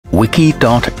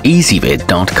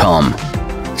wiki.ezvid.com.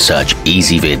 Search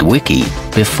Ezvid Wiki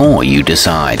before you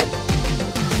decide.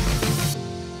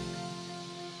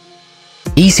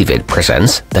 Ezvid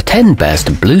presents the 10 best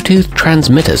Bluetooth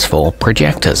transmitters for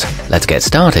projectors. Let's get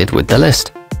started with the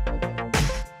list.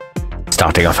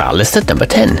 Starting off our list at number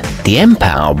 10, the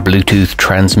mpow Bluetooth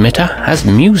transmitter has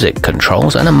music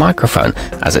controls and a microphone,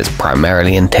 as it's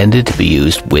primarily intended to be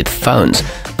used with phones,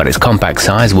 but its compact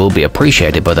size will be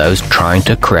appreciated by those trying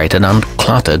to create an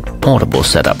uncluttered portable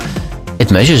setup.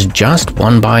 It measures just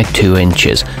 1 by 2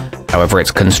 inches. However,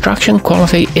 its construction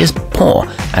quality is poor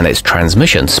and its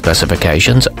transmission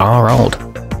specifications are old.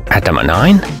 At number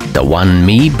 9, the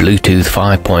gaomee Bluetooth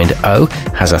 5.0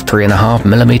 has a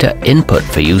 3.5mm input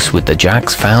for use with the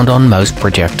jacks found on most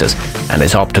projectors, and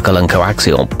its optical and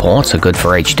coaxial ports are good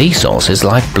for HD sources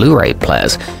like Blu-ray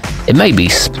players. It may be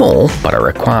small, but a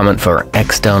requirement for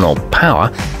external power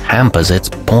hampers its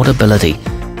portability.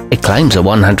 It claims a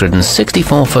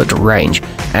 164-foot range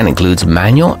and includes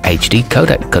manual HD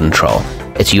codec control.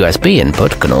 Its USB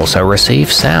input can also receive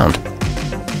sound.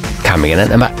 Coming in at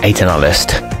number 8 on our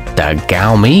list, the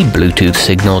gaomee Bluetooth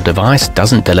signal device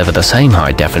doesn't deliver the same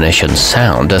high-definition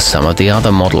sound as some of the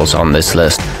other models on this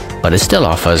list, but it still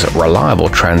offers reliable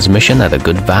transmission at a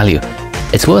good value.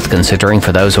 It's worth considering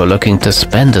for those who are looking to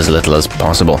spend as little as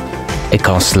possible. It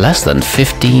costs less than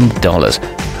 $15.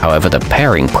 However, the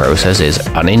pairing process is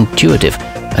unintuitive,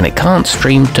 and it can't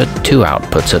stream to 2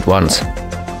 outputs at once.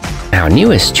 Our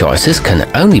newest choices can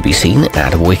only be seen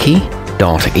at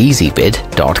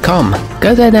wiki.ezvid.com.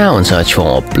 Go there now and search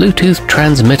for Bluetooth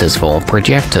transmitters for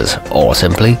projectors, or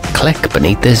simply click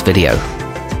beneath this video.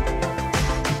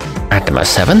 At number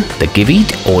 7, the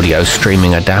giveet audio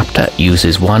streaming adapter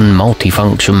uses one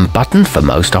multifunction button for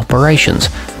most operations.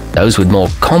 Those with more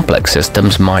complex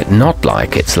systems might not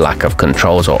like its lack of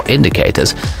controls or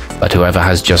indicators, but whoever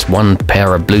has just one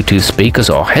pair of Bluetooth speakers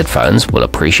or headphones will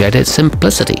appreciate its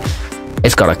simplicity.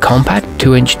 It's got a compact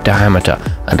 2-inch diameter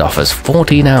and offers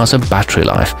 14 hours of battery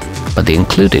life, but the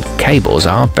included cables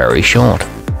are very short.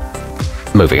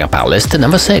 Moving up our list to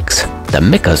number 6. The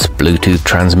miccus Bluetooth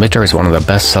transmitter is one of the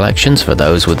best selections for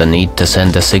those with a need to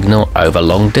send a signal over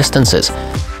long distances.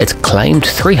 Its claimed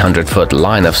 300-foot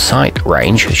line of sight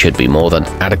range should be more than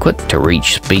adequate to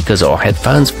reach speakers or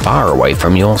headphones far away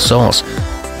from your source.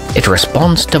 It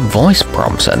responds to voice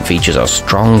prompts and features a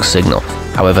strong signal.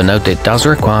 However, note it does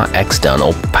require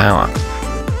external power.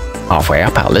 Halfway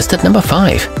up our list at number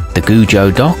 5, the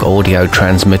goojodoq audio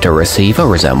transmitter receiver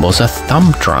resembles a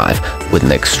thumb drive with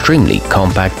an extremely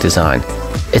compact design.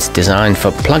 It's designed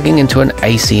for plugging into an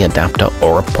AC adapter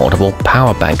or a portable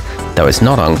power bank, though it's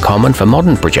not uncommon for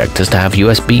modern projectors to have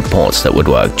USB ports that would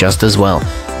work just as well.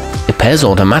 It pairs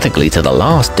automatically to the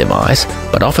last device,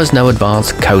 but offers no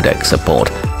advanced codec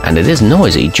support, and it is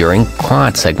noisy during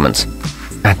quiet segments.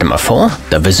 At number 4,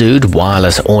 the visoud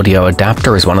wireless audio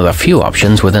adapter is one of the few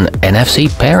options with an NFC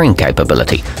pairing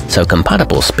capability, so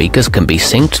compatible speakers can be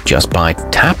synced just by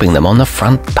tapping them on the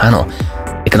front panel.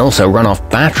 It can also run off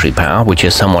battery power, which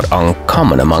is somewhat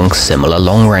uncommon among similar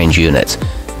long-range units.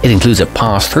 It includes a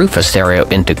pass-through for stereo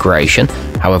integration,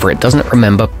 however it doesn't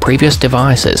remember previous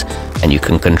devices, and you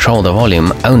can control the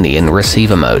volume only in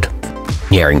receiver mode.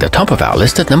 Nearing the top of our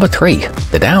list at number 3,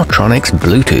 the taotronics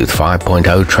Bluetooth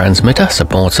 5.0 transmitter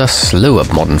supports a slew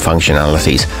of modern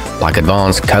functionalities, like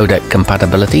advanced codec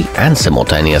compatibility and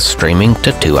simultaneous streaming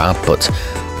to 2 outputs,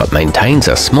 but maintains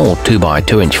a small 2 by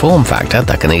 2 inch form factor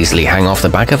that can easily hang off the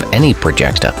back of any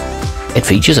projector. It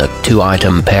features a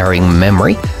 2-item pairing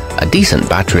memory, a decent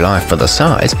battery life for the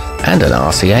size, and an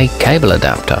RCA cable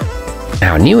adapter.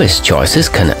 Our newest choices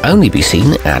can only be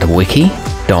seen at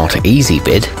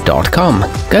wiki.ezvid.com.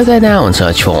 Go there now and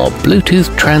search for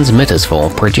Bluetooth transmitters for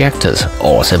projectors,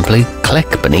 or simply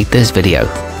click beneath this video.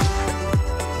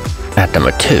 At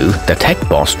number 2, the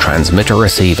tecboss transmitter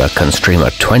receiver can stream a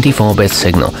 24-bit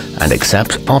signal and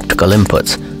accepts optical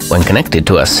inputs. When connected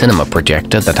to a cinema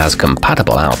projector that has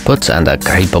compatible outputs and a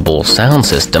capable sound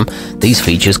system, these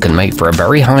features can make for a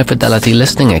very high-fidelity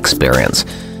listening experience.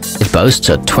 It boasts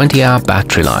a 20-hour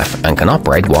battery life and can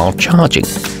operate while charging.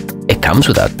 It comes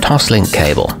with a Toslink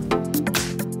cable.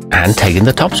 And taking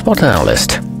the top spot on our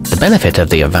list, the benefit of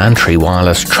the avantree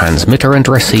wireless transmitter and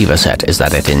receiver set is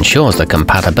that it ensures the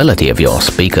compatibility of your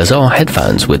speakers or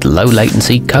headphones with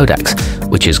low-latency codecs,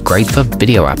 which is great for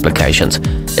video applications.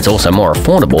 It's also more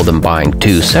affordable than buying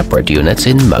 2 separate units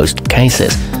in most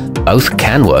cases. Both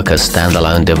can work as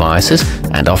standalone devices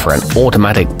and offer an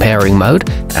automatic pairing mode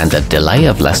and a delay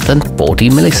of less than 40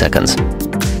 milliseconds.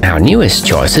 Our newest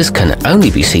choices can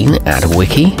only be seen at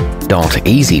wiki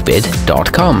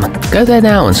www.ezvid.com. Go there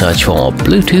now and search for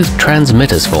Bluetooth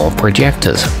transmitters for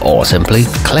projectors, or simply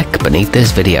click beneath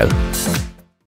this video.